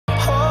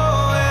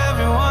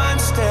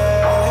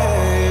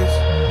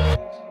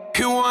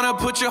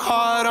wanna put your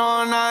heart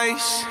on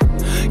ice.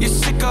 You're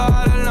sick of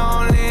all the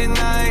lonely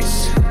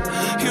nights.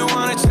 You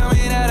wanna tell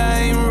me that I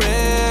ain't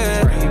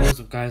real. Hey, what's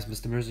up guys,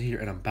 MisterMirza here,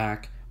 and I'm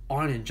back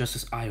on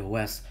Injustice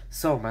iOS.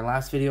 So my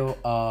last video,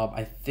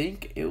 I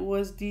think it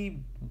was the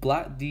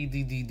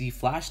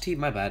Flash team,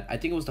 my bad. I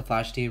think it was the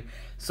Flash team.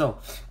 So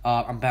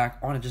I'm back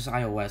on Injustice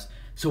iOS.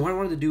 So what I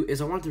wanted to do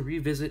is I wanted to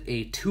revisit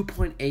a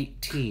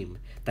 2.8 team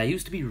that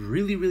used to be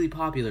really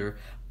popular,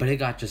 but it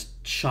got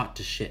just shot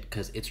to shit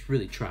because it's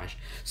really trash.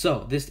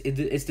 So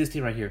it's this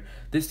team right here.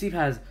 This team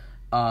has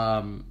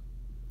no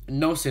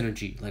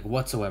synergy like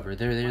whatsoever.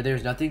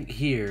 There's nothing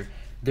here.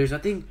 There's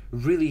nothing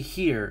really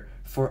here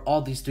for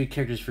all these three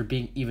characters for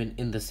being even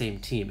in the same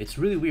team. It's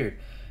really weird.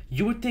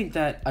 You would think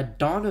that a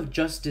Dawn of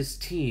Justice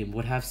team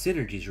would have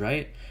synergies,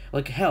 right?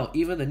 Like hell,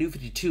 even the New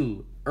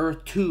 52,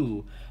 Earth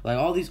 2, like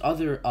all these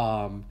other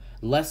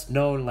less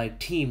known like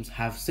teams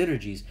have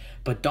synergies,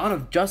 but Dawn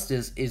of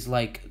Justice is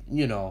like,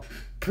 you know,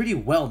 pretty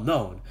well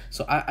known.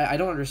 So I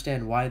don't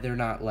understand why they're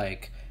not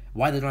like,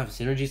 why they don't have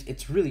synergies.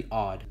 It's really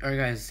odd. Alright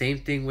guys, same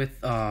thing with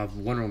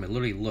Wonder Woman.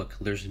 Literally look,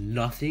 there's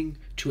nothing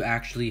to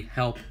actually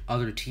help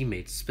other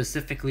teammates,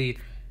 specifically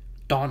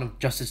Dawn of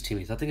Justice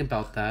teammates. Nothing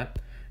about that.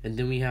 And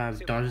then we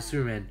have Dawn of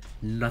Superman,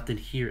 nothing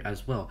here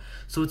as well.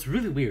 So it's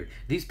really weird.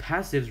 These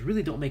passives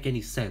really don't make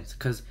any sense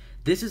because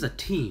this is a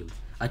team.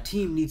 A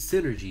team needs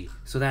synergy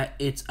so that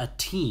it's a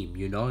team,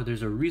 you know?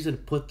 There's a reason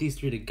to put these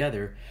three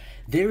together.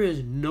 There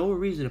is no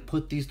reason to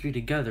put these three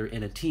together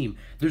in a team.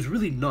 There's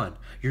really none.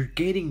 You're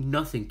gaining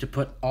nothing to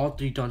put all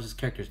three Dawn of Justice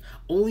characters.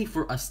 Only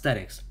for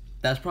aesthetics.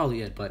 That's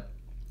probably it, but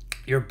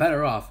you're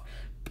better off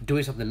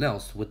doing something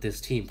else with this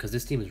team because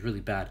this team is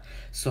really bad.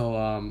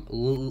 So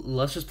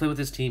let's just play with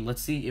this team.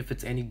 Let's see if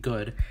it's any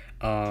good.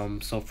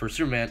 So for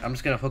Superman, I'm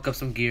just gonna hook up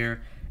some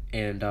gear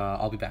and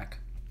I'll be back.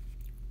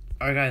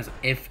 Alright guys,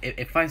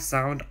 if I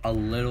sound a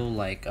little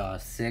like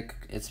sick,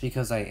 it's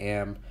because I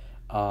am.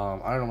 I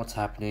don't know what's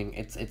happening.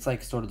 It's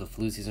like sort of the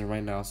flu season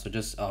right now, so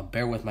just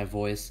bear with my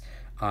voice.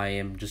 I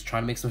am just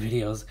trying to make some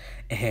videos,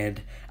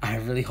 and I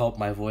really hope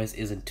my voice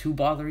isn't too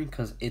bothering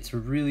because it's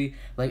really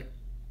like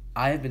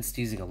I have been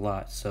sneezing a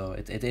lot, so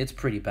it's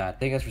pretty bad.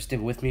 Thank you guys for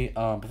sticking with me.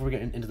 Before we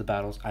get into the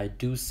battles, I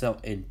do sell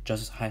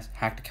Injustice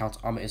hacked accounts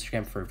on my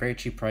Instagram for a very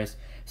cheap price.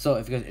 So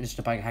if you guys are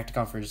interested in buying a hacked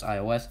account for Injustice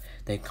iOS,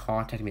 then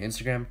contact me on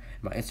Instagram.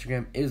 My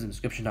Instagram is in the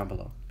description down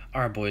below.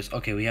 Alright boys,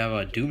 okay, we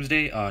have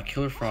Doomsday,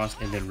 Killer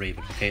Frost, and then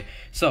Raven, okay?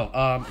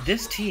 So,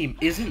 this team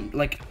isn't,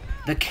 like,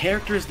 the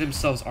characters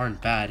themselves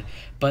aren't bad,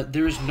 but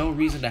there's no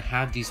reason to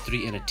have these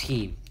three in a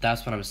team.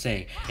 That's what I'm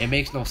saying. It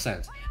makes no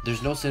sense.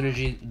 There's no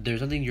synergy,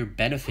 there's nothing you're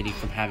benefiting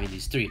from having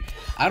these three.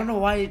 I don't know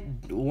why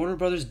Warner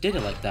Brothers did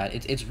it like that.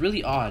 It's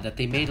really odd that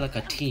they made, like,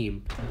 a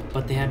team,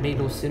 but they have made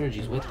no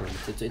synergies with them.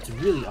 It's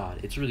really odd.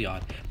 It's really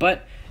odd.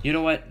 But, you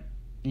know what?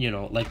 You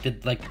know, like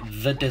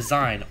the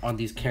design on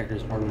these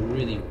characters are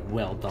really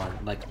well done.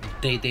 Like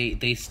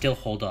they still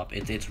hold up.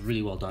 It's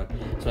really well done.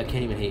 So I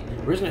can't even hate.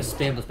 We're just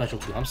gonna spam the special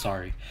too. I'm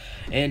sorry.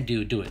 And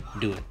do it.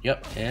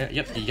 Yep. Yeah,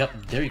 yep.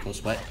 There you go,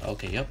 Sweat.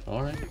 Okay. Yep.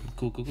 All right.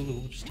 Cool.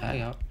 Just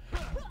tag out.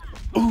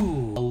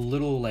 Ooh, a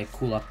little like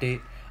cool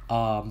update.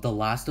 The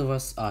Last of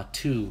Us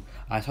 2.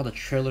 I saw the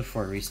trailer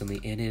for it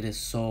recently, and it is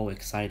so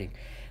exciting.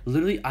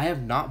 Literally, I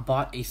have not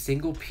bought a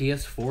single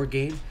PS4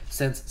 game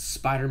since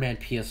Spider-Man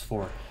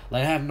PS4.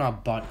 Like, I have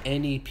not bought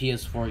any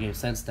PS4 game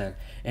since then.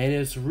 And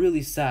it's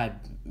really sad,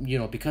 you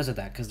know, because of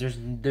that. Because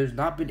there's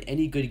not been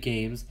any good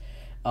games.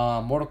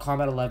 Mortal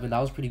Kombat 11, that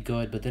was pretty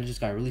good. But then it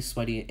just got really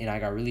sweaty. And I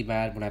got really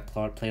mad when I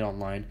played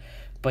online.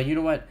 But you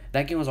know what?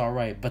 That game was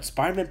alright. But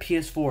Spider-Man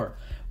PS4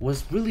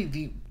 was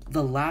really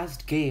the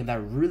last game that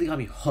really got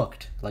me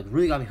hooked. Like,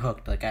 really got me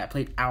hooked. Like, I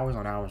played hours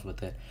on hours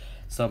with it.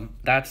 So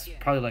that's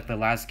probably like the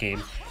last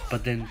game.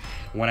 But then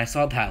when I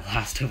saw that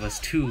Last of Us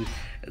 2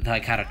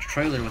 like had a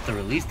trailer with the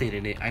release date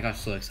in it, I got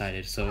so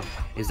excited. So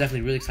it's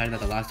definitely really exciting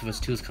that the Last of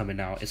Us 2 is coming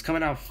out. It's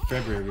coming out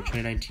February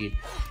 2019.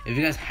 If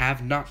you guys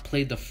have not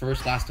played the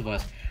first Last of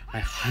Us, I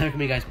highly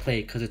recommend you guys play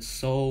it because it's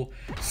so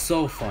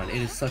fun.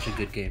 It is such a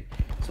good game.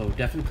 So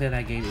definitely play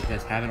that game if you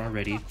guys haven't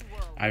already.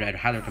 I'd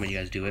highly recommend you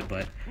guys do it,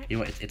 but you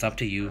know what, it's up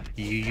to you.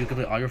 You can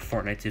play all your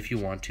Fortnites if you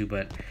want to,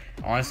 but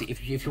honestly,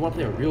 if you want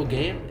to play a real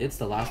game, it's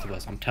The Last of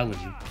Us, I'm telling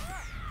you.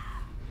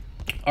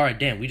 Alright,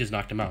 damn, we just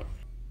knocked him out.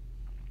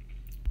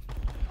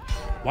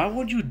 Why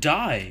won't you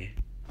die?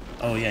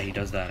 Oh yeah, he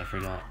does that, I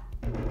forgot.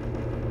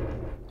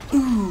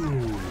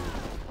 Ooh!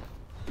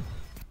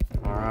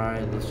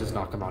 Alright, let's just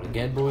knock him out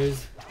again,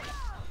 boys.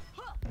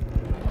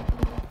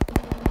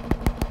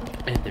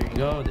 And there you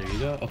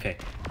go. Okay,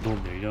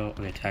 boom, there you go.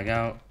 Okay, tag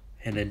out.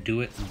 And then do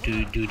it.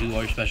 Do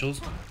all your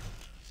specials.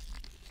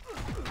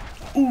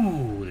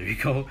 Ooh, there you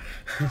go.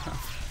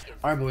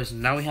 Alright boys,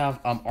 now we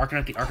have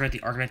Arcanite.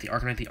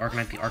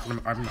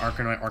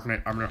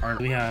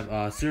 We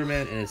have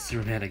Superman and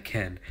Superman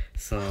again.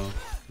 So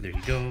there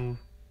you go.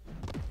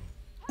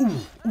 Ooh,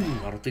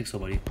 I don't think so,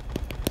 buddy.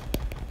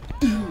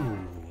 Ooh.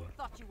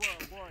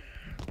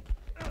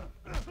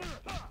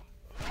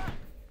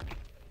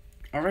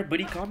 Alright,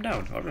 buddy, calm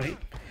down. Alright.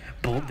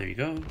 Boom, there you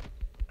go.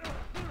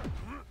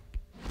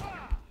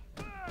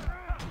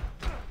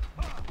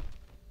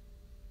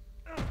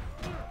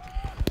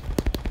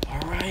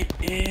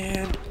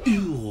 And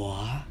ew.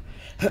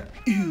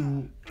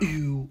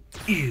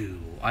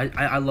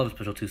 I love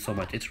Special 2 so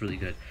much. It's really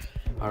good.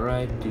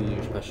 Alright, do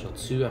your Special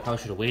 2. I probably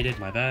should have waited.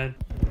 My bad.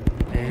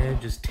 And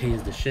just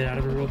tase the shit out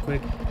of it real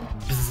quick.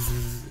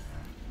 Bzzz.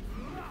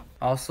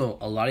 Also,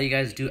 a lot of you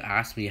guys do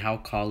ask me how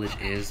college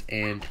is,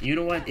 and you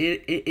know what?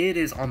 It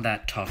is on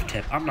that tough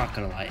tip. I'm not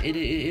gonna lie. It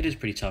is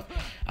pretty tough.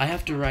 I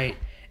have to write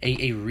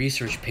a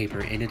research paper,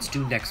 and it's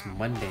due next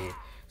Monday.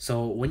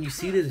 So when you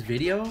see this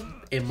video,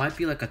 it might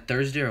be like a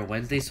Thursday or a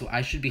Wednesday, so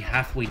I should be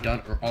halfway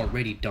done or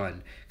already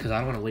done, because I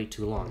don't want to wait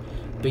too long.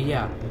 But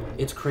yeah,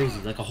 it's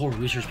crazy. Like a whole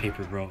research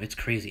paper, bro. It's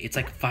crazy. It's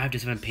like 5 to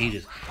 7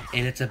 pages,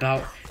 and it's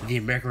about the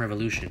American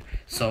Revolution.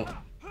 So,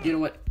 you know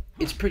what?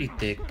 It's pretty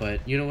thick,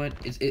 but you know what?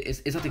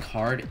 It's nothing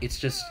hard. It's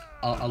just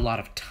a lot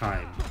of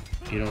time.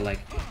 You know, like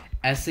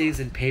essays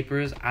and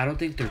papers, I don't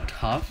think they're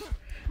tough.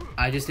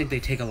 I just think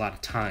they take a lot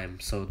of time.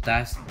 So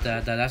that's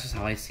just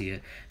how I see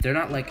it. They're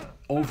not like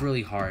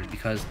overly hard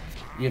because,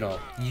 you know,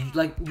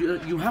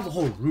 you have a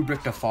whole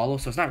rubric to follow,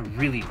 so it's not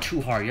really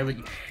too hard.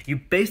 You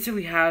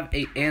basically have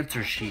a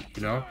answer sheet,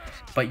 you know,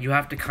 but you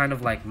have to kind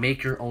of like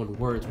make your own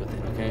words with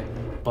it, okay?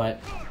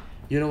 But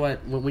you know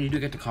what? When you do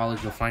get to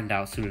college, you'll find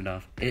out soon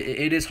enough.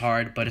 It is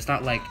hard, but it's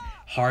not like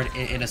hard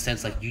in a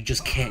sense like you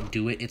just can't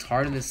do it. It's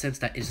hard in the sense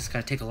that it's just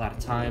gonna take a lot of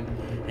time,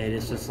 and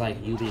it's just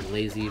like you being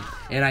lazy.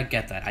 And I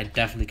get that. I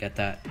definitely get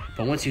that.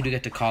 But once you do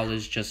get to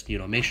college, just, you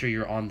know, make sure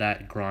you're on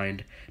that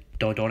grind.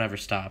 Don't ever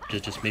stop.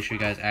 Just make sure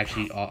you guys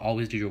actually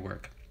always do your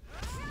work.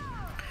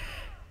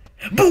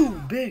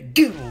 Boom, big,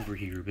 get over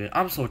here, man.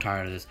 I'm so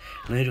tired of this.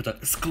 And then with the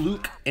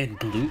sklook and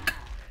glook,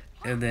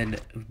 and then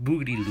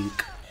boogity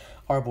luke.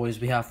 Alright, boys,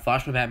 we have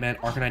Flashman Batman,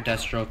 Arkham Knight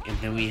Deathstroke, and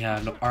then we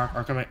have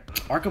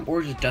Arkham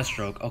Origins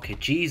Deathstroke. Okay,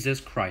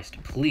 Jesus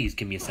Christ, please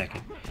give me a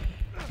second.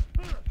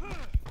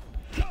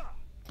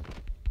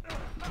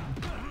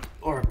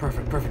 Alright,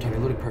 perfect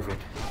timing, literally perfect.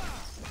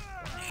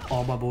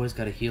 All my boys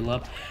gotta heal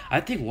up. I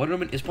think Wonder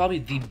Woman is probably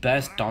the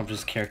best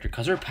Dawn's character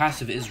because her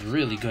passive is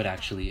really good,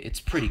 actually. It's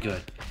pretty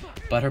good.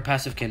 But her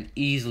passive can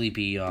easily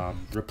be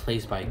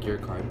replaced by a gear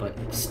card,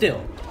 but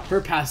still,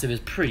 her passive is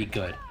pretty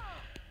good.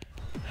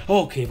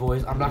 Okay,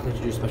 boys, I'm not going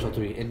to do Special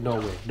 3 in no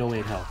way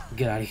in hell.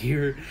 Get out of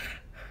here.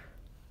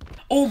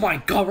 Oh my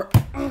god, we're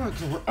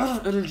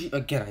out of energy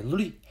again. I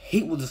literally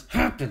hate when this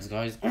happens,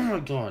 guys. Oh my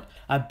god.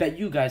 I bet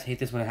you guys hate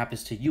this when it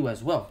happens to you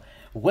as well.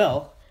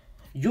 Well,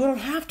 you don't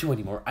have to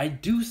anymore. I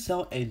do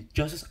sell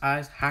Injustice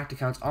Eyes hacked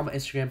accounts on my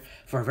Instagram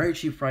for a very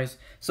cheap price.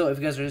 So if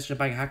you guys are interested in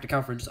buying a hacked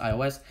account for just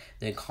iOS,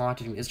 then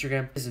contact me on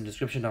Instagram. It's in the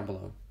description down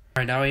below.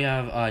 Alright, now we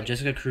have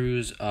Jessica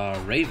Cruz,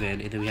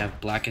 Raven, and then we have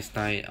Blackest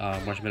Night,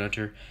 Martian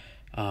Manhunter.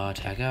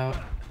 Tag out,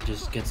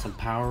 just get some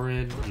power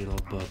in, you know,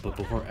 but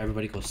before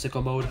everybody goes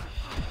sicko mode.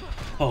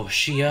 Oh,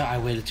 Shia, I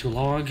waited too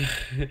long.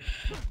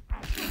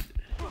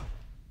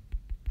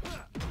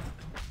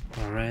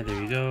 Alright,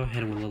 there you go.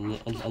 Hit him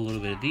with a little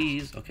bit of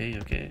these. Okay.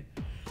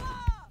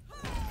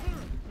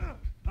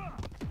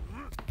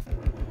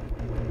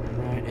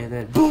 Alright, and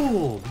then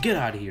boom! Get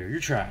out of here. You're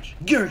trash.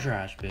 You're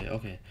trash, bitch.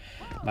 Okay,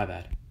 my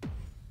bad.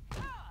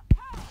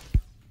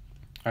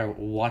 Alright,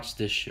 watch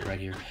this shit right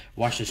here.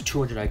 Watch this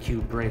 200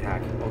 IQ brain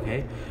hack,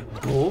 okay?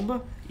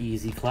 Boom.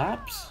 Easy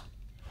claps.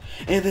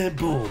 And then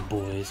boom,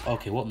 boys.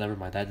 Okay, well, never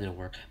mind. That didn't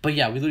work. But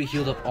yeah, we literally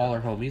healed up all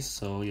our homies,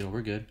 so, you know,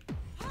 we're good.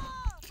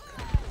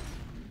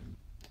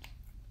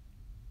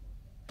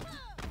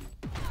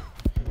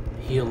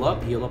 Heal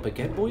up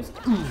again, boys.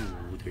 Ooh,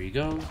 there you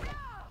go.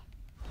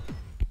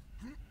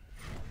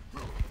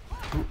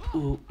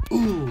 Ooh,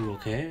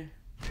 okay.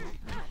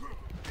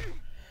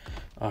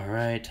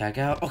 Alright, tag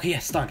out. Okay,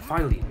 yes, start.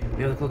 Finally.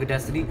 We have the Cloak of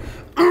Destiny.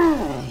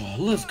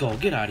 Let's go.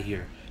 Get out of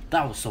here.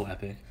 That was so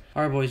epic.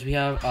 Alright, boys. We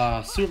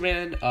have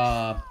Superman,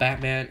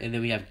 Batman, and then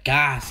we have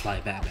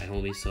Gaslight Batman,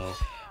 homies. So,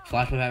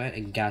 Flashman Batman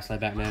and Gaslight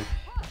Batman.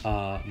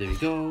 There we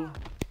go.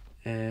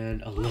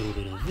 And a little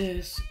bit of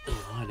this.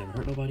 I never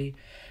hurt nobody.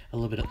 A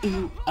little bit of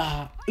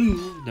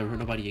ooh, never hurt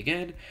nobody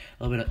again.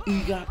 A little bit of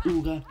ooga,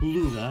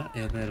 luga,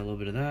 and then a little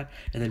bit of that.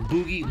 And then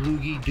boogie,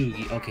 loogie,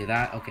 doogie. Okay,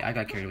 I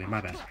got carried away.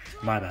 My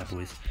bad,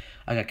 boys.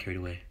 I got carried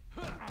away.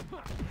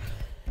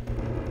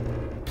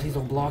 Please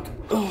don't block.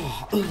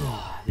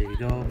 There you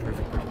go.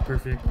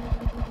 Perfect.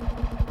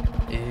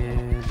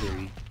 And there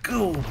you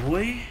go,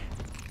 boy.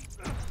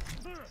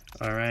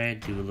 Alright,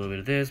 do a little bit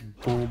of this.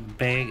 Boom,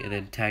 bang, and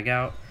then tag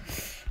out.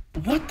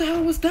 What the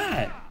hell was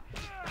that?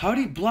 How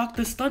did he block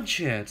the stun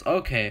chance?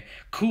 Okay,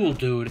 cool,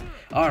 dude.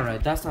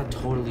 Alright, that's not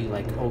totally,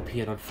 like, OP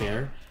and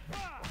unfair.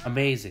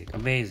 Amazing.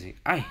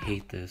 I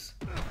hate this.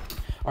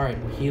 Alright,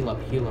 heal up,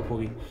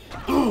 homie.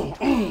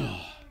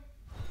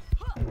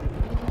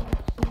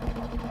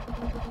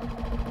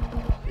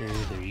 And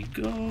there you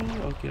go.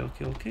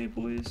 Okay,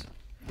 boys.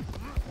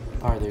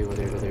 Alright,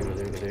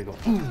 there you go.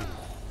 Ooh.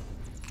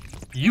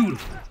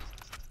 Beautiful.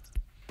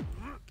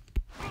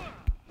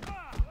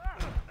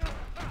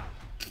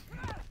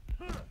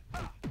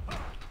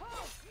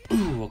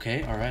 Ooh,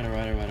 okay. Alright.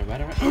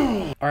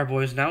 Alright,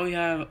 boys. Now we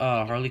have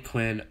Harley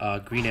Quinn,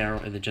 Green Arrow,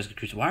 and then Jessica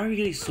Cruz. Why are we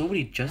getting so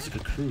many Jessica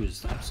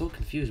Cruz? I'm so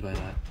confused by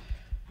that.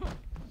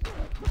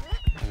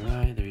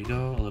 Alright, there you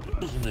go. A little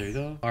bit. There you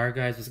go. Alright,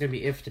 guys, that's gonna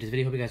be it for today's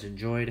video. Hope you guys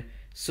enjoyed.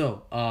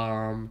 So,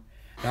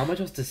 not much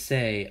else to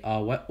say.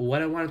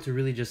 What I wanted to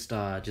really just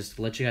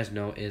let you guys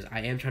know is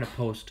I am trying to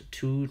post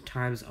 2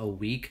 times a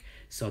week.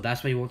 So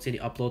that's why you won't see any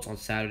uploads on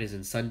Saturdays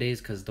and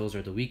Sundays, because those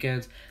are the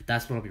weekends.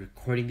 That's when I'll be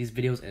recording these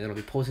videos, and then I'll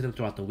be posting them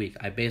throughout the week.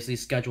 I basically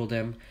schedule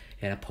them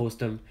and I post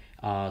them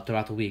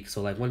throughout the week.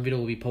 So like one video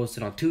will be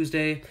posted on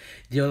Tuesday,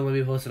 the other one will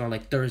be posted on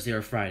like Thursday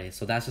or Friday.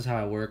 So that's just how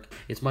I work.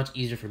 It's much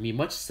easier for me,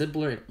 much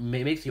simpler. It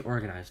makes me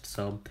organized.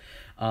 So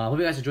hope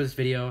you guys enjoyed this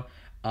video.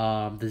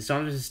 The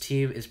Dawn of Justice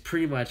team is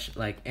pretty much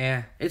like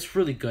it's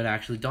really good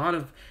actually. Dawn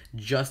of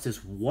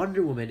Justice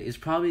Wonder Woman is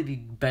probably the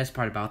best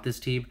part about this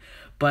team,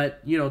 but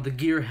you know the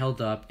gear held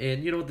up,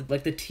 and you know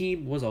the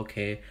team was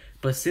okay,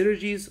 but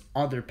synergies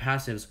on their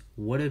passives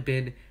would have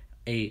been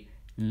a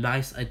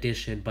nice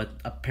addition, but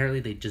apparently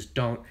they just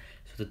don't,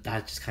 so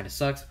that just kind of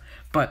sucks.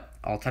 But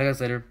I'll tell you guys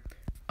later.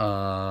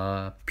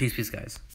 Peace guys.